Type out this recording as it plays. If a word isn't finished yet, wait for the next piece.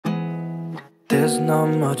There's not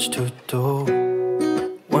much to do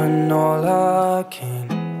when all I can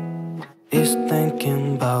is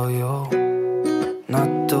thinking about you.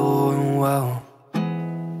 Not doing well,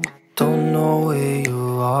 don't know where you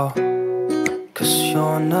are, 'cause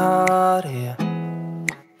you're not here.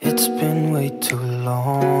 It's been way too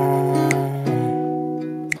long.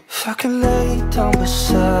 If I could lay down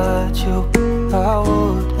beside you, I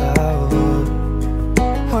would.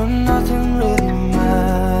 When nothing really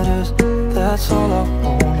matters, that's all I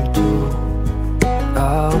wanna do. I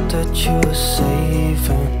hope that you are safe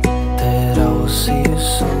and that I will see you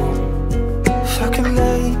soon. If I could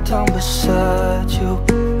lay down beside you,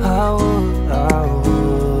 I would.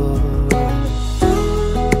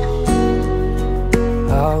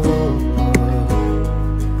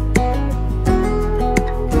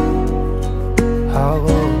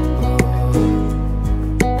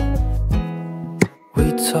 We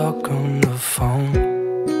talk on the phone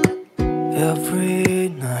every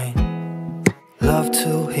night. Love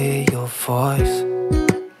to hear your voice.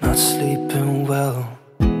 Not sleeping well,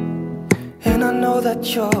 and I know that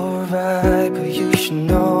you're right, but you should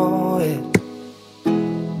know it.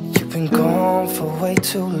 You've been gone for way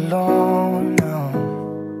too long now.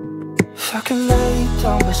 If I could lay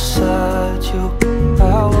down beside you,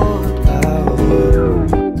 I would.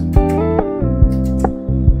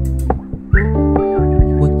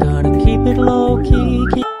 We're gonna keep it low key.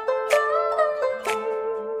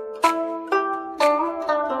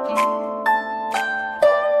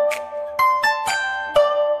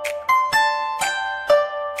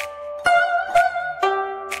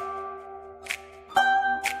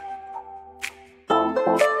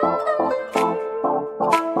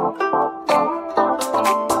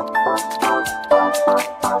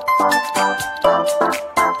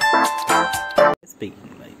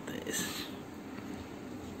 Speaking like this.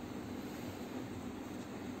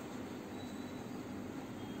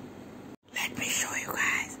 Let me show you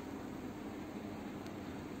guys.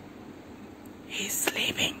 He's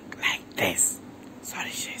sleeping like this.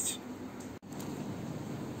 Sorry, shit.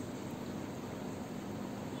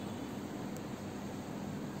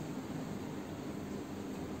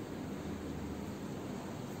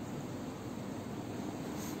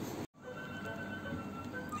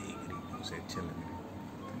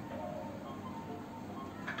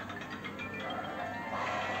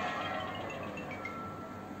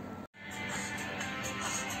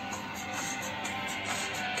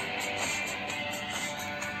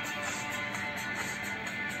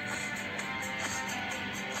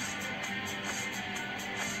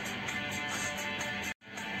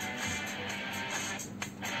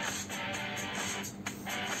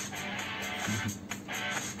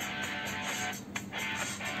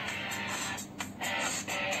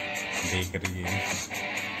 देख रही है